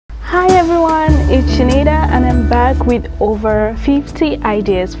Hi everyone, it's Shinida and I'm back with over 50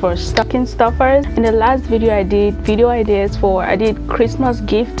 ideas for stocking stuffers. In the last video I did Christmas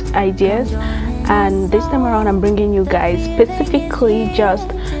gift ideas, and this time around I'm bringing you guys specifically just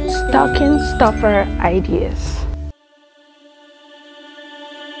stocking stuffer ideas.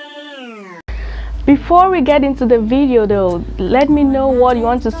 Before we get into the video though, let me know what you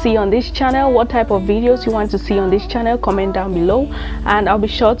want to see on this channel, what type of videos you want to see on this channel. Comment down below and I'll be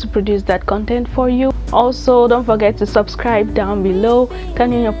sure to produce that content for you. Also, don't forget to subscribe down below,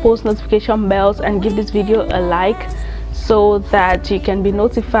 turn on your post notification bells and give this video a like so that you can be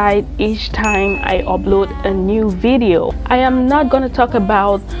notified each time I upload a new video. I am not going to talk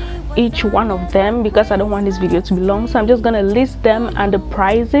about each one of them because I don't want this video to be long, so I'm just gonna list them and the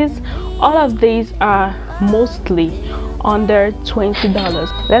prices. All of these are mostly under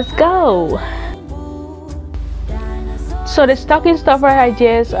 $20. Let's go. So the stocking stuffer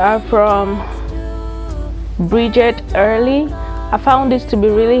ideas are from Bridget Early. I found this to be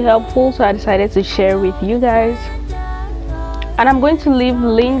really helpful, so I decided to share with you guys, and I'm going to leave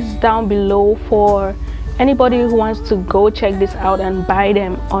links down below for anybody who wants to go check this out and buy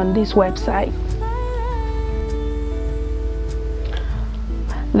them on this website.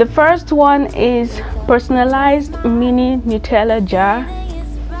 The first one is personalized mini Nutella jar,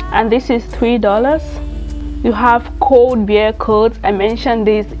 and this is $3. You have cold beer coats. I mentioned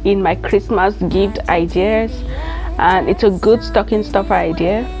this in my Christmas gift ideas and it's a good stocking stuffer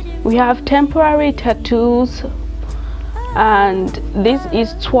idea. We have temporary tattoos and this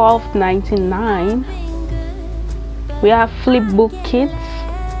is $12.99. We have flip book kits,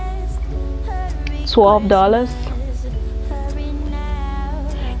 $12.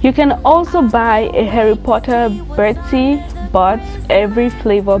 You can also buy a Harry Potter Bertie Bott's every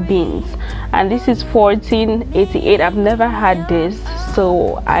flavor beans, and this is $14.88. I've never had this,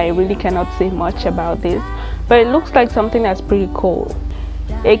 so I really cannot say much about this, but it looks like something that's pretty cool.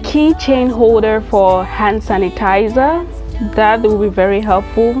 A keychain holder for hand sanitizer, that will be very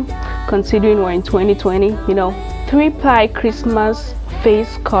helpful considering we're in 2020, you know. 3-ply Christmas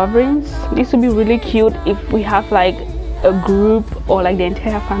face coverings. This would be really cute if we have like a group or like the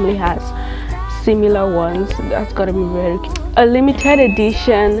entire family has similar ones. That's gotta be very cute. A limited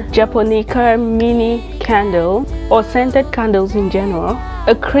edition Japonica mini candle or scented candles in general.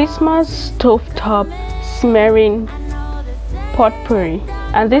 A Christmas stovetop smearing potpourri,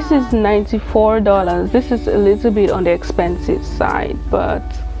 and this is $94. This is a little bit on the expensive side, but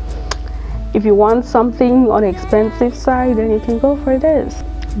if you want something on the expensive side, then you can go for this.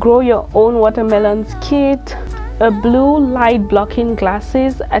 Grow your own watermelons kit. A blue light blocking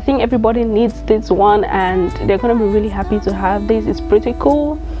glasses. I think everybody needs this one and they're gonna be really happy to have this. It's pretty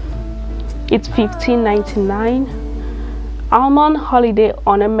cool. It's $15.99. Almond holiday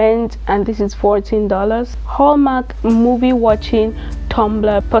ornament, and this is $14. Hallmark movie watching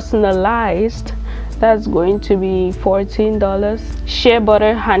tumbler personalized, that's going to be $14. Shea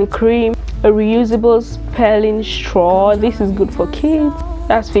butter hand cream. A reusable spelling straw, this is good for kids,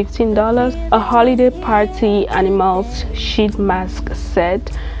 that's $15. A holiday party animals sheet mask set,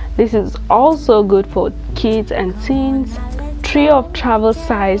 this is also good for kids and teens. Tray of travel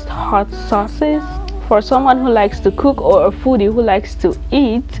sized hot sauces. For someone who likes to cook or a foodie who likes to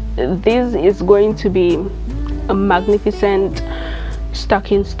eat, this is going to be a magnificent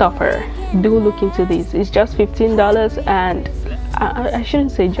stocking stuffer. Do look into this. It's just $15, and I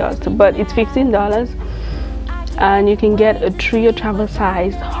shouldn't say just, but it's $15, and you can get a trio travel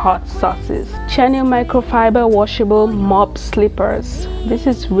sized hot sauces. Chanel microfiber washable mop slippers. This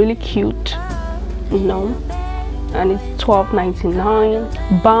is really cute, you know, and it's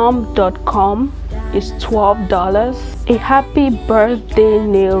 $12.99. Balm.com is $12. A happy birthday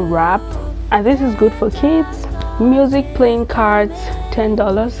nail wrap, and this is good for kids. Music playing cards, $10.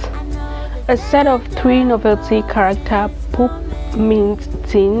 A set of 3 novelty character poop mint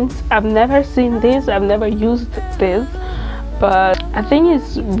tins. I've never seen this, I've never used this, but I think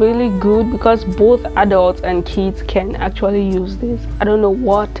it's really good because both adults and kids can actually use this. I don't know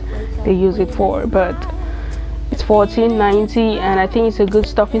what they use it for, but it's $14.90, and I think it's a good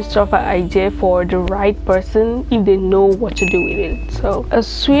stocking stuffer idea for the right person if they know what to do with it. So a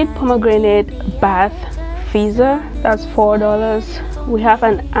sweet pomegranate bath fizzer, that's $4. We have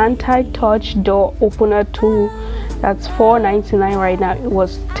an anti-touch door opener tool, that's $4.99 right now. It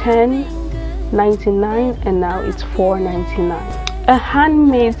was $10.99 and now it's $4.99. A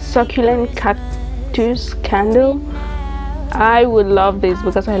handmade succulent cactus candle. I would love this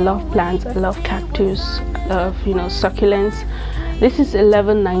because I love plants, I love cactus, I love, you know, succulents. This is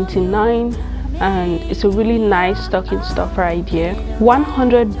 $11.99. and it's a really nice stocking stuffer idea.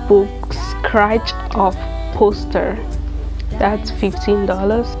 100 books scratch off poster, that's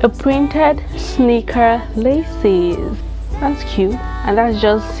 $15. A printed sneaker laces, that's cute, and that's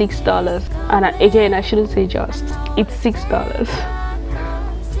just $6. And again, I shouldn't say just, it's $6.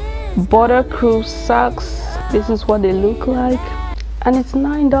 Border crew socks, this is what they look like, and it's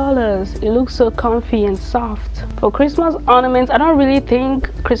 $9. It looks so comfy and soft. For Christmas ornaments, I don't really think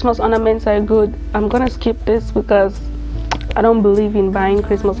Christmas ornaments are good. I'm gonna skip this because I don't believe in buying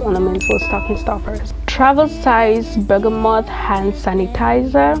Christmas ornaments for stocking stuffers. Travel size bergamot hand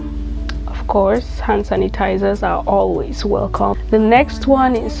sanitizer. Of course, hand sanitizers are always welcome. The next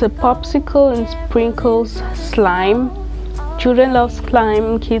one is a popsicle and sprinkles slime. Children love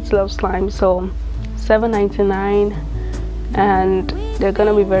slime, kids love slime, so $7.99, and they're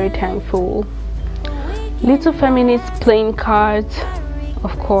gonna be very thankful. Little feminist playing cards,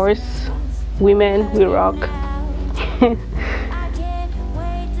 of course, women we rock.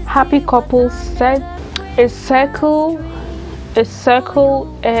 Happy couple set, a circle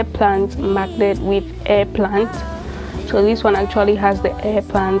air plant magnet with air plant. So this one actually has the air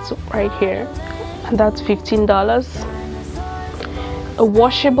plants right here, and that's $15. A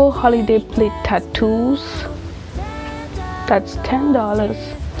washable holiday plate tattoos, that's $10.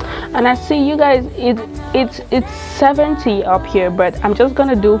 And I see you guys, it's 70 up here, but I'm just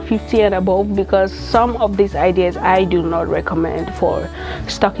gonna do 50 and above because some of these ideas I do not recommend for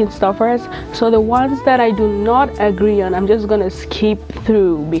stocking stuffers. So the ones that I do not agree on, I'm just gonna skip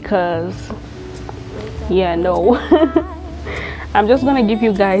through because yeah, no. I'm just gonna give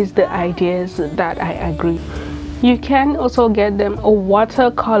you guys the ideas that I agree. You can also get them a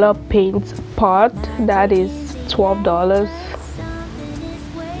watercolor paint pot, that is $12.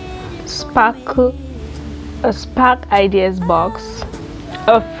 A spark ideas box,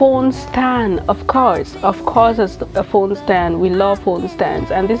 a phone stand, of course it's a phone stand. We love phone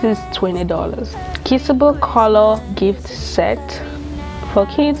stands, and this is $20. Kissable color gift set for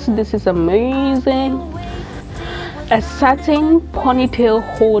kids, this is amazing. A satin ponytail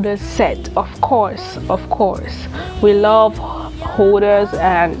holder set, of course we love holders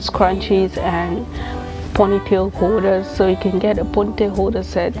and scrunchies and ponytail holders, so you can get a ponytail holder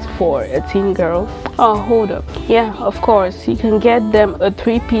set for a teen girl. Oh, hold up, yeah, of course you can get them a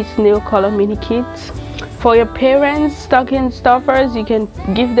 3-piece nail color mini kit. For your parents stocking stuffers, you can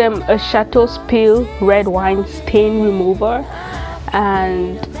give them a Chateau Spill red wine stain remover,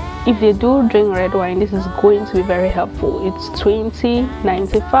 and if they do drink red wine, this is going to be very helpful. It's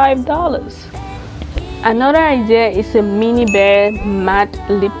 $95. Another idea is a mini bear matte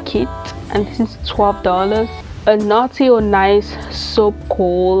lip kit, and this is $12. A naughty or nice soap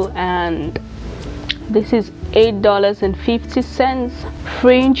coal, and this is $8.50.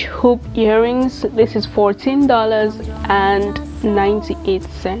 Fringe hoop earrings, this is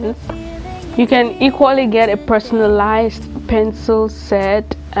 $14.98. You can equally get a personalized pencil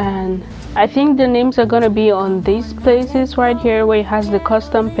set, and I think the names are gonna be on these places right here where it has the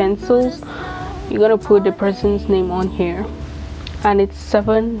custom pencils. You're gonna put the person's name on here, and it's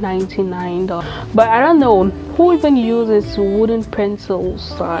 $7.99. But I don't know who even uses wooden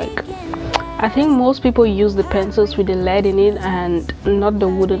pencils. Like, I think most people use the pencils with the lead in it and not the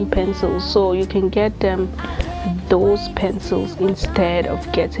wooden pencils, so you can get them those pencils instead of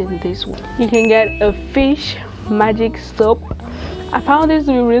getting this one. You can get a fish magic soap. I found this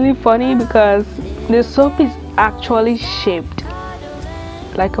to be really funny because the soap is actually shaped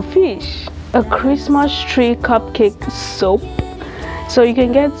like a fish. A Christmas tree cupcake soap, so you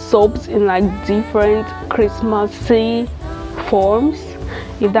can get soaps in like different Christmassy forms,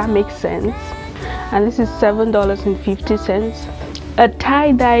 if that makes sense. And this is $7.50. A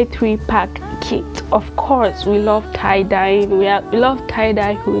tie-dye 3-pack kit. Of course we love tie-dye. We love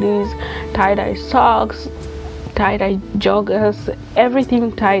tie-dye hoodies, tie-dye socks, tie-dye joggers,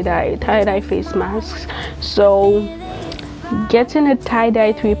 everything tie-dye face masks. So getting a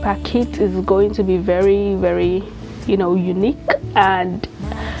tie-dye 3-pack kit is going to be very, very, you know, unique and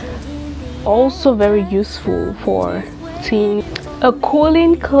also very useful for teens. A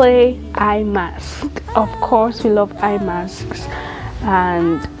cooling clay eye mask. Of course we love eye masks,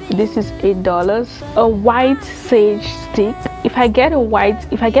 and this is $8. A white sage stick. If I get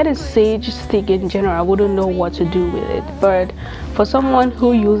a sage stick in general, I wouldn't know what to do with it, but for someone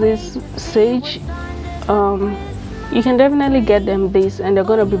who uses sage, you can definitely get them this, and they're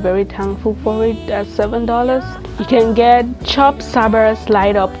gonna be very thankful for it. At $7. You can get Chop Sabras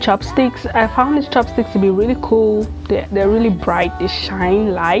light up chopsticks. I found these chopsticks to be really cool. They're really bright, they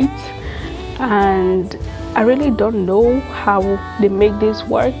shine light, and I really don't know how they make this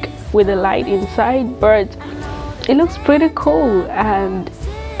work. with a light inside, but it looks pretty cool, and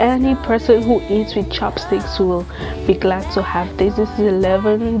any person who eats with chopsticks will be glad to have this. This is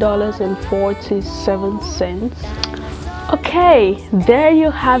 $11.47. Okay, there you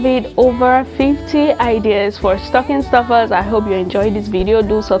have it, over 50 ideas for stocking stuffers. I hope you enjoyed this video.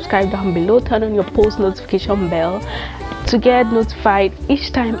 Do subscribe down below, turn on your post notification bell to get notified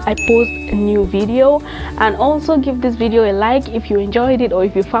each time I post a new video, and also give this video a like if you enjoyed it, or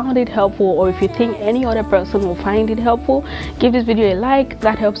if you found it helpful, or if you think any other person will find it helpful. Give this video a like,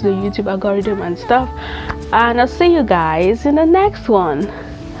 that helps the YouTube algorithm and stuff. And I'll see you guys in the next one.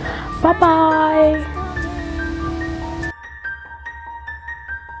 Bye bye.